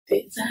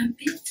There's a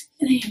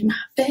meeting in my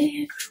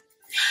bedroom.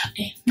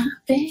 In my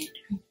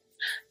bedroom.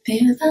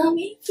 There's a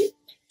meeting.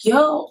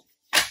 Yo,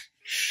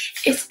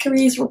 it's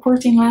Carice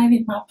reporting live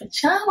in my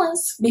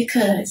pajamas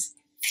because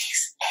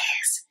this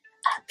is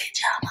a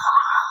pajama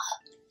haul.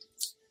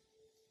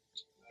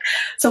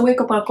 So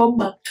wake up and come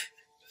back.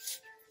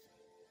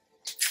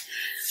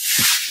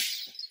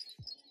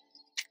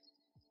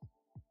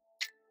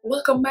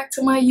 Welcome back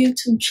to my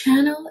YouTube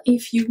channel.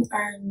 If you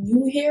are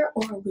new here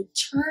or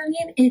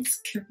returning,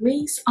 it's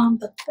Carice on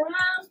the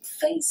gram,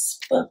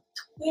 Facebook,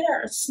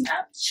 Twitter,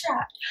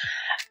 Snapchat,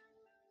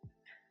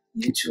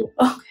 YouTube.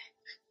 Okay.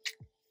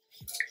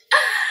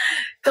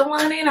 Come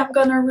on in. I'm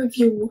gonna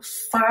review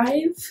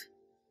 5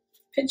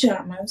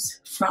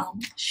 pajamas from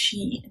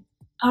Shein.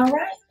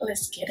 Alright,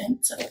 let's get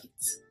into it.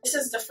 This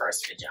is the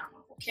first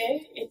pajama,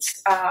 okay?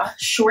 It's a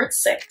short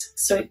set,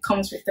 so it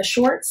comes with the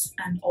shorts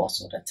and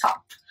also the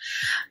top.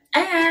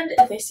 And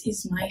this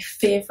is my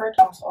favorite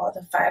of all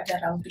the 5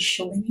 that I'll be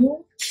showing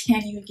you.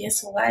 Can you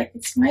guess why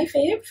it's my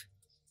fave?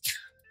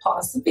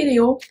 Pause the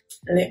video.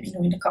 Let me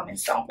know in the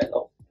comments down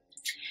below.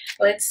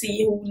 Let's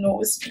see who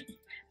knows me.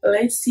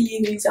 Let's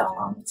see who's a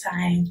long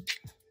time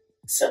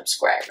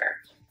subscriber.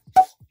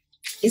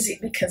 Is it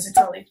because it's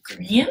olive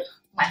green?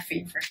 My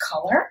favorite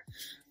color?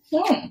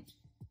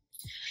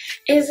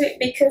 Is it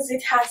because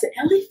it has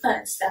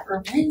elephants that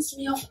reminds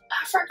me of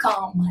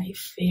Africa, my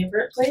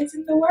favorite place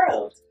in the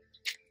world?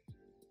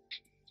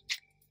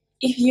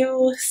 If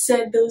you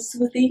said those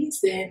 2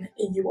 things, then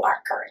you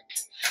are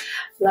correct.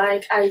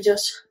 Like, I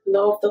just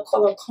love the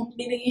color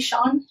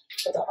combination.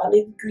 So the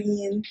olive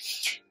green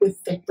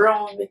with the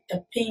brown with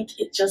the pink,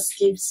 it just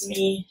gives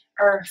me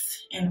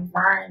earth,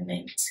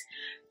 environment,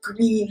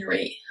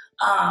 greenery,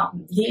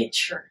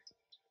 nature.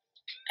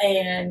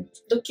 And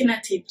looking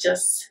at it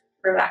just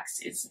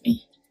relaxes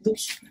me.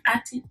 Looking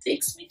at it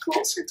takes me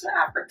closer to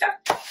Africa.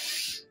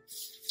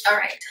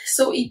 Alright,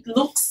 so it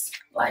looks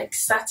like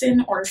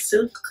satin or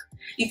silk.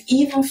 It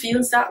even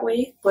feels that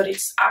way, but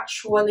it's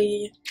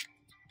actually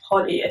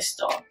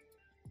polyester.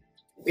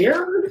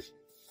 Weird?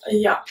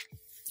 Yeah.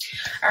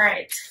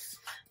 Alright.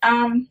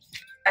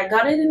 I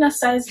got it in a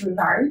size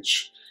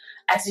large.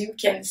 As you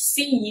can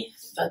see,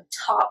 the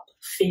top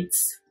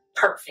fits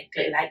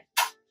perfectly, like,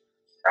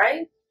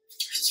 right?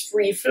 It's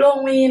free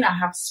flowing. I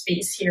have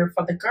space here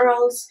for the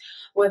girls,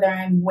 whether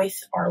I'm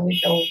with or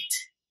without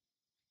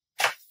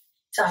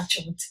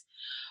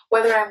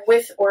whether I'm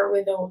with or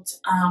without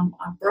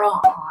a bra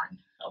on.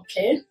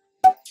 Okay,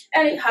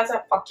 and it has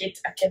a pocket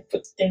I can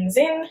put things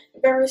in.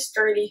 Very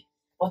sturdy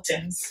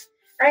buttons,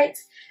 right?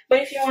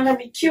 But if you want to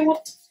be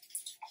cute,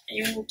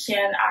 you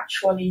can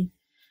actually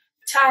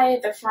tie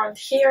the front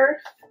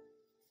here,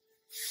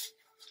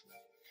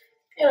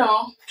 you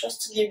know,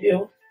 just to give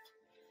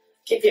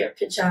your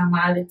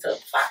pajama a little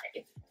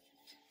vibe.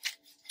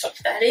 Tuck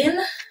that in.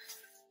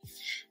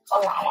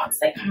 Hold on one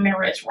second.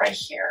 Mirror is right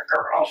here,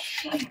 girl.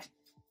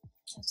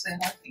 Let's say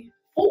that.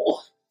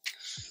 Oh,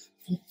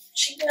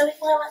 she really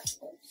want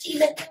it. She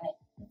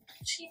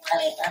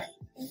really want it.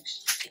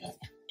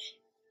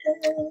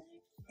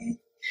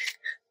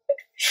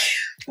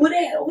 Who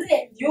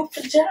there? Your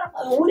pajama.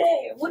 Who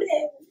there?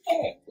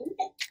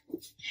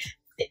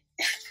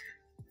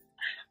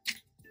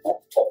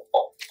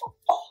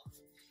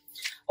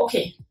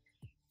 Okay.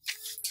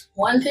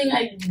 One thing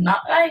I do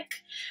not like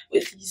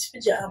with these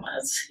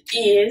pajamas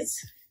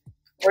is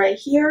right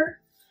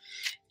here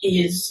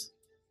is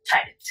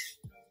tight.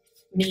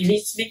 Maybe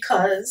it's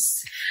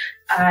because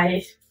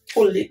I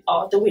pull it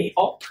all the way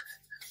up,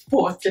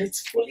 but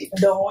let's pull it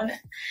down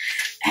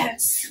and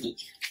see.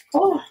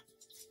 Oh,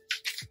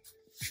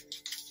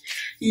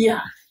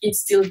 yeah,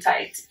 it's still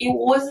tight. It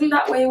wasn't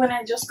that way when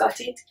I just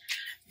got it,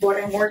 but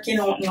I'm working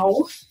out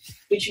now,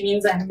 which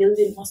means I'm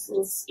building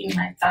muscles in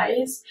my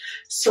thighs,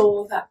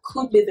 so that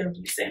could be the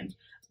reason.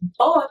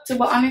 But to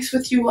be honest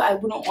with you, I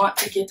wouldn't want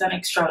to get an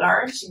extra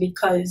large,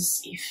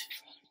 because if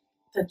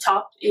the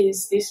top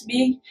is this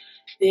big,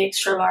 the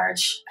extra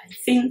large I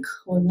think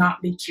will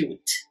not be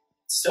cute.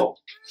 So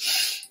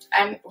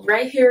I'm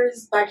right here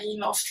is baggy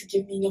enough to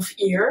give me enough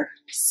air,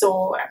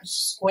 so I'm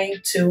just going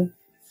to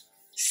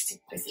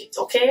stick with it,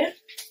 okay?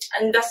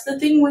 And that's the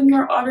thing when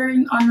you're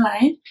ordering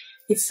online,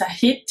 it's a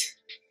hit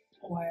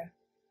or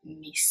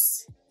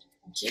miss,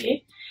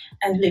 okay?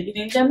 And living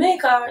in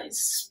Jamaica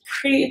is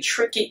pretty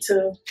tricky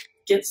to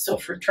get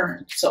stuff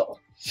returned, so,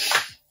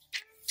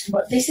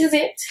 but this is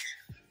it.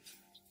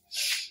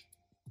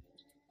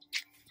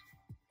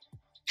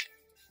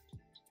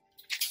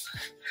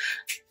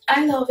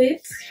 I love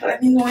it.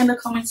 Let me know in the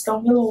comments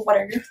down below, what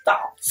are your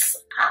thoughts?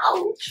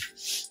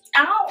 Ouch.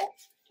 Ow.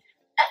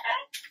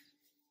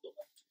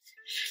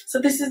 So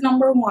this is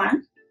number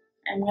 1.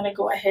 I'm gonna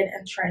go ahead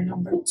and try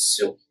number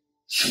 2.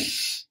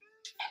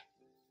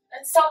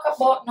 Let's talk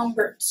about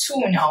number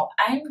 2 now.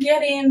 I'm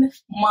getting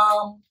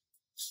mom,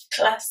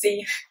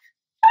 classy,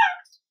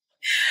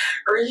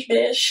 rich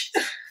bitch,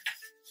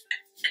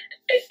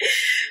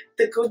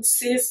 the good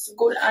sis,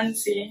 good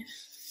auntie.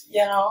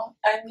 You know,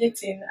 I'm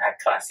getting a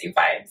classy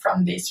vibe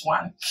from this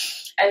one.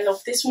 I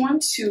love this one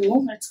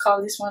too. Let's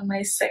call this one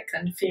my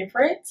second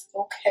favorite.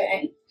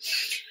 Okay.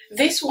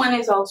 This one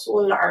is also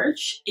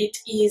large. It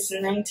is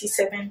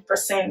 97%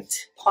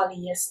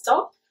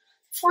 polyester,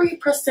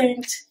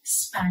 3%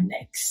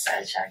 spandex.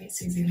 I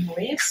guess is in the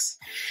waist.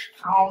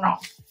 I don't know.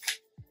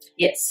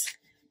 Yes.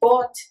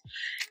 But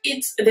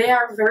they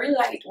are very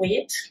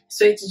lightweight.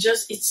 So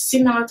it's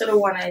similar to the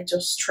one I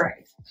just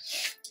tried.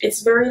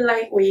 It's very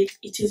lightweight.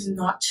 It is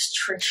not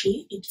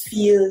stretchy. It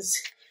feels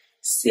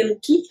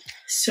silky,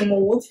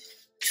 smooth.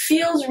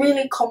 Feels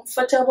really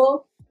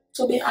comfortable,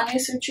 to be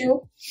honest with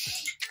you.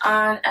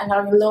 And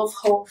I love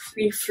how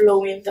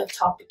free-flowing the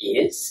top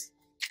is.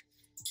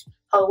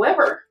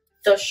 However,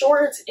 the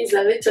shorts is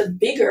a little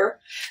bigger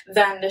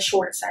than the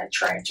shorts I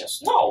tried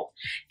just now.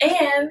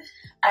 And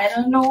I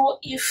don't know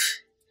if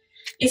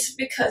it's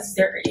because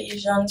they're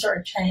Asians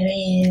or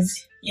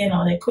Chinese, you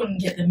know, they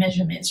couldn't get the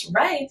measurements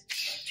right,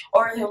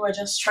 or they were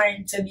just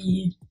trying to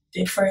be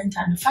different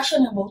and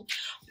fashionable.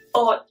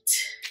 But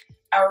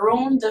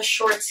around the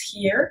shorts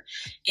here,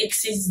 it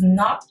is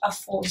not a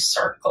full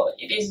circle.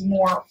 It is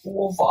more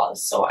oval.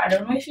 So I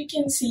don't know if you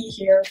can see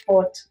here,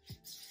 but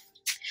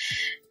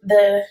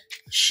the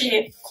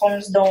shape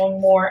comes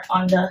down more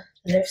on the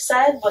left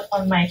side, but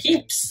on my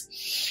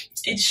hips,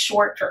 it's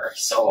shorter.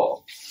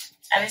 So,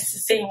 and it's the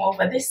same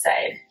over this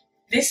side.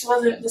 This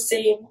wasn't the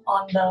same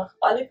on the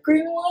olive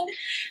green one,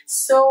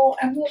 so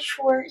I'm not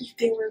sure if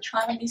they were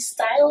trying to be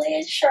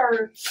stylish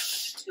or,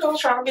 you know,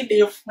 trying to be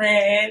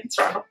different,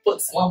 trying to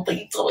put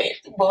something to it.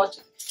 But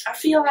I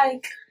feel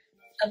like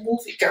a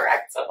movie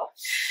character.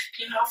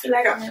 You know, I feel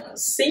like I'm in a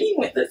scene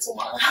with this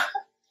one.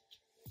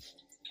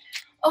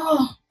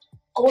 Oh,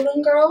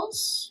 Golden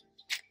Girls,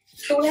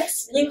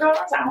 Clueless, Mean Girls,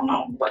 I don't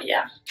know, but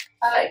yeah,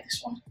 I like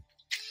this one.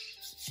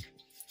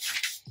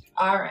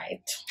 All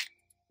right.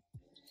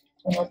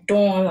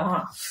 Don't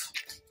laugh.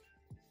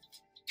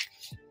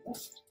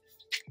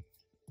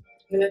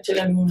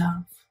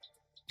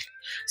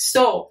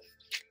 So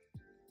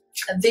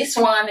this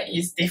one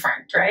is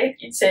different, right?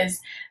 It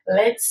says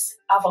let's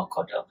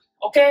avocado,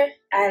 okay?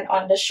 And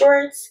on the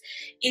shorts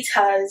it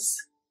has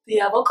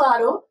the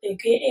avocado,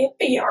 aka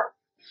pear,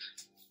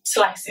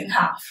 sliced in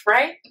half,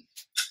 right?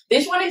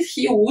 This one is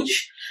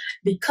huge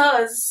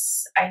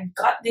because I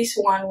got this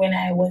one when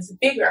I was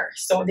bigger.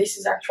 So this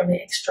is actually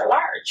extra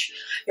large.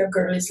 Your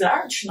girl is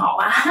large now.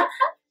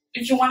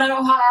 If you want to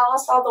know how I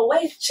lost all the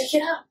weight, check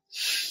it out.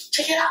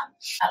 Check it out.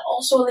 I'll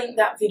also link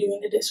that video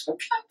in the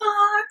description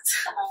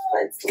box.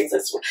 Let's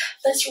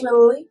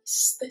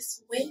release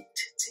this weight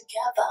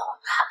together.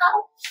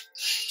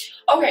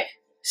 How? Okay,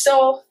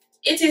 so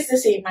it is the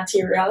same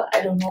material.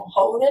 I don't know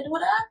how they do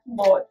that,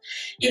 but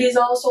it is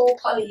also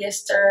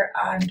polyester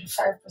and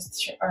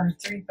 5% or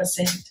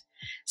 3%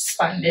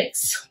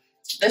 spandex.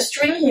 The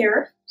string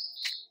here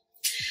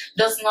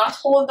does not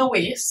hold the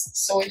waist,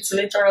 so it's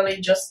literally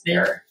just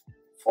there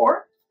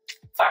for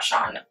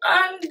fashion.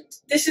 And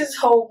this is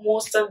how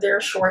most of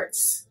their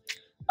shorts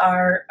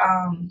are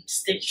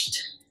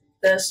stitched.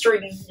 The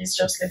string is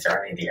just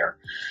literally there.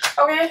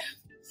 Okay.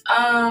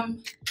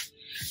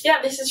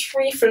 Yeah, this is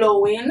free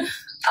flowing.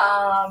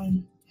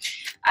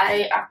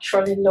 I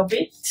actually love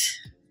it.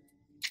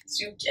 As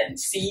you can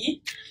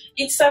see,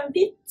 it's a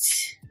bit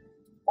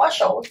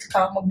wash out.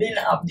 Come been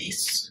have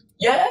this.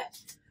 Yeah,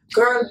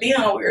 girl, be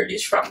not wear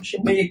this from she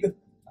big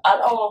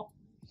at all.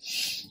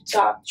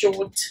 Talk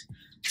truth.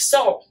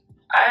 So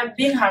I've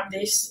been have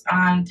this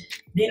and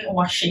didn't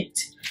wash it,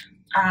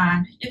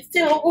 and it's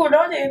still good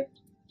on it.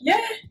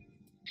 Yeah.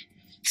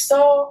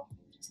 So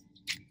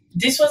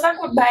this was a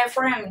good buy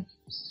for him.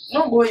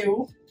 No boy,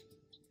 you.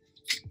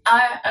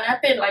 I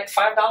paid like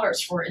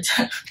 $5 for it.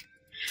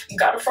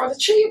 Got it for the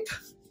cheap.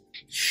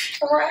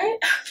 Alright.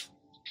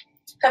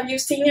 Have you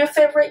seen your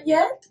favorite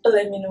yet?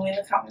 Let me know in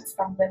the comments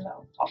down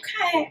below.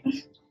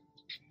 Okay.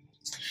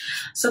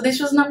 So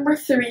this was number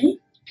 3.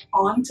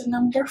 On to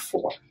number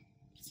 4.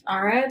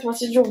 Alright, what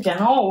did you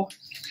get? Oh.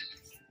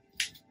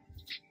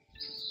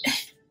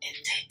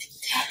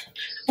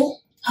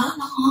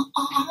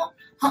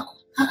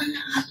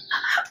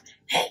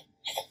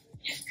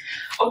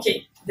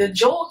 Okay, the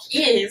joke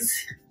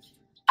is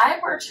I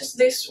purchased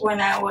this when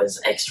I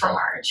was extra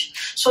large.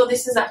 So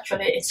this is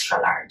actually extra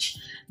large.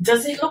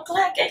 Does it look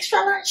like extra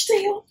large to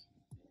you?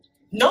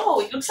 No,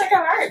 it looks like a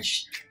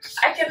large.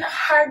 I can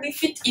hardly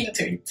fit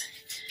into it.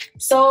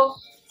 So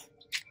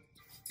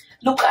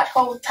look at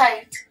how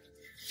tight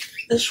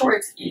the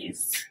short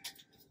is.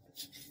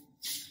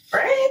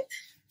 Right?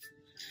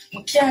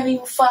 I can't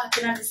even fart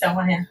in this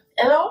one here.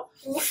 Hello?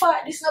 You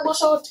fart, this is not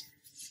bust out.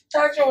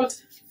 Talk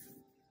out.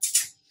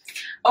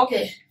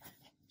 Okay.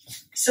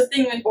 It's the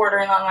thing with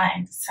ordering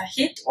online. It's a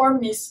hit or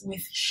miss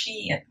with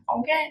Shein.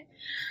 Okay?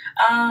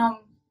 I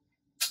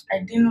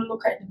didn't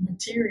look at the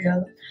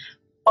material,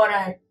 but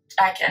I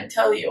can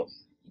tell you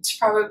it's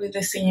probably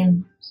the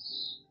same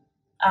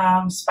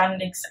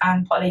spandex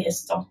and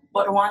polyester.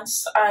 But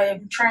once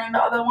I'm trying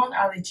the other one,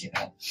 I'll let you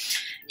know.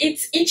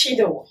 It's itchy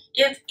though.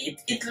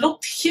 It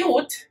looked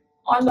cute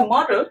on the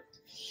model,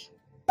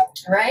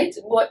 right?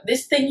 But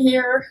this thing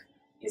here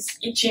is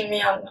itching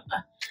me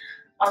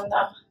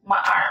under my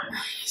arm.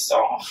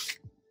 So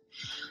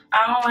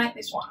I don't like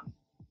this one,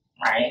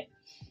 right?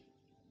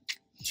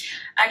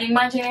 And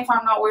imagine if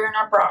I'm not wearing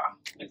a bra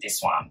with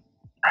this one,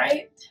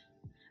 right?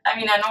 I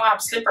mean, I know I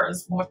have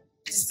slippers, but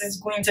this is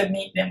going to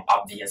make them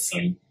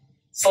obviously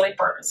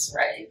slippers,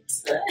 right?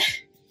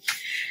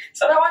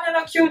 So that one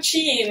is a cute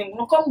Shein.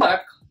 We'll come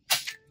back.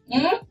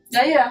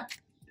 Yeah.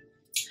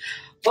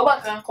 Go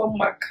back and come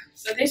back.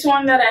 So this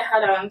one that I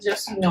had on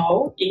just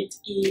now, it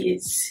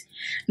is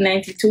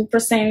 92%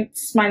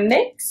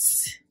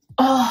 spandex.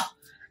 Oh,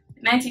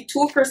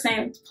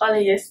 92%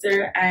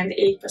 polyester and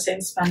 8%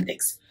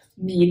 spandex,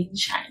 made in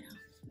China.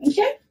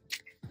 Okay?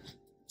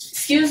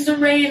 Excuse the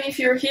rain if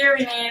you're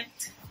hearing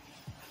it.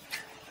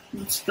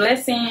 It's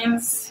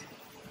blessings.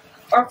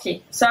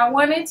 Okay, so I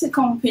wanted to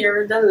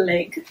compare the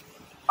leg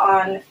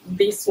on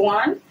this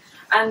one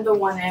and the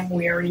one I'm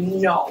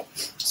wearing now.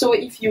 So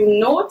if you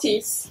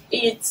notice,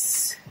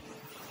 it's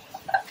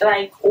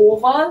like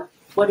oval,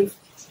 but if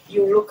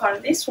you look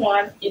on this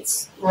one,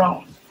 it's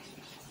round.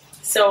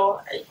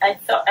 So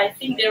I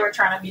think they were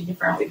trying to be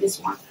different with this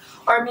one,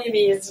 or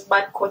maybe it's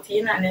bad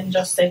cutting and then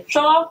just say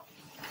sure,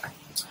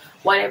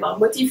 whatever.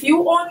 But if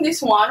you own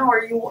this one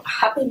or you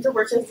happen to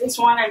purchase this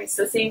one and it's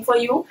the same for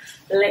you,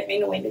 let me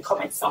know in the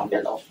comments down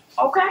below.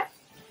 Okay,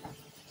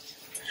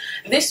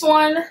 this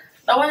one,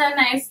 that one is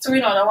nice too,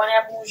 you know, that one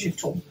is bougie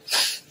too,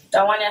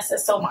 that one is a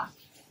summer,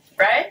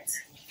 right?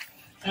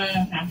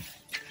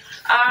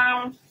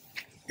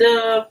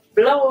 The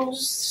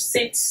blouse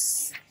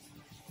sits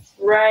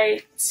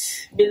right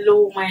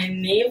below my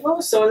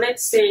navel, so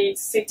let's say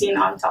it's sitting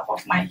on top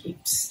of my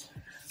hips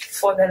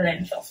for the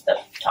length of the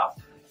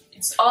top.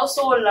 It's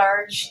also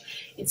large.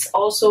 It's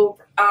also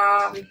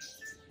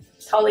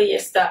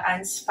polyester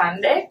and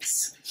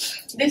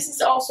spandex. This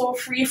is also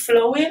free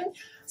flowing.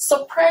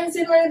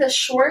 Surprisingly, the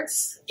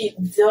shorts, it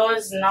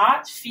does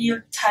not feel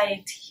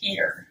tight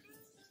here.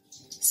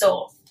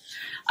 So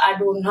I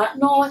do not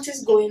know what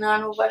is going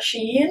on over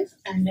Shein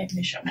and the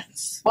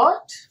measurements,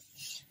 but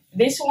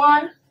this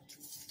one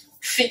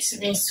fits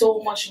me so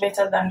much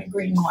better than the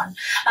green one,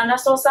 and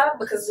that's so sad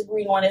because the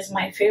green one is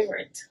my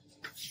favorite.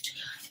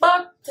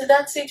 But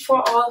that's it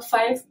for all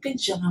 5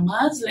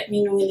 pajamas. Let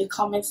me know in the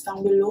comments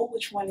down below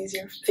which one is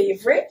your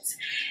favorite.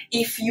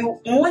 If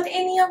you own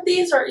any of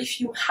these or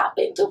if you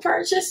happen to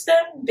purchase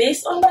them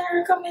based on my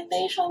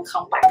recommendation,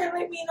 come back and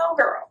let me know,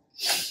 girl.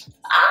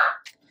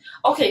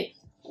 Okay,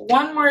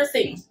 one more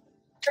thing.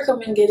 I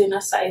recommend getting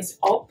a size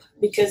up,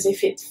 because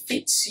if it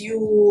fits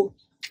you,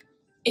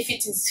 if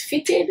it is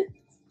fitted,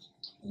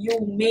 you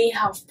may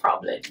have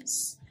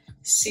problems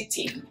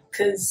sitting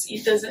because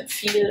it doesn't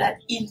feel that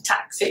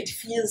intact. So it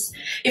feels,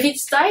 if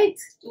it's tight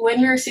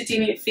when you're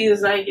sitting, it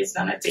feels like it's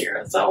gonna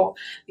tear. So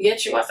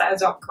get you a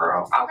size up,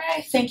 girl.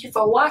 Okay, thank you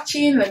for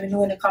watching. Let me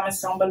know in the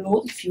comments down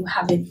below if you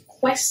have any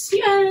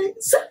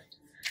questions.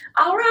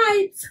 All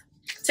right,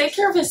 take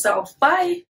care of yourself. Bye.